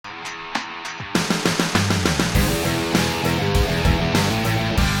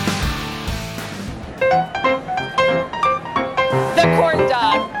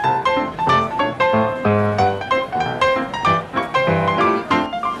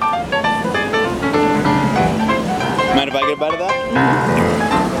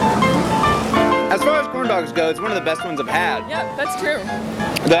dogs go, it's one of the best ones I've had. Yeah, that's true.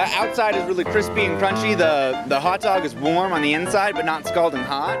 The outside is really crispy and crunchy. The hot dog is warm on the inside, but not scalding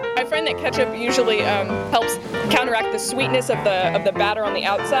hot. I find that ketchup usually helps counteract the sweetness of the batter on the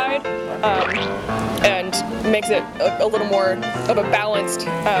outside, and makes it a little more of a balanced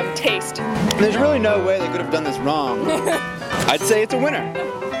taste. There's really no way they could have done this wrong. I'd say it's a winner.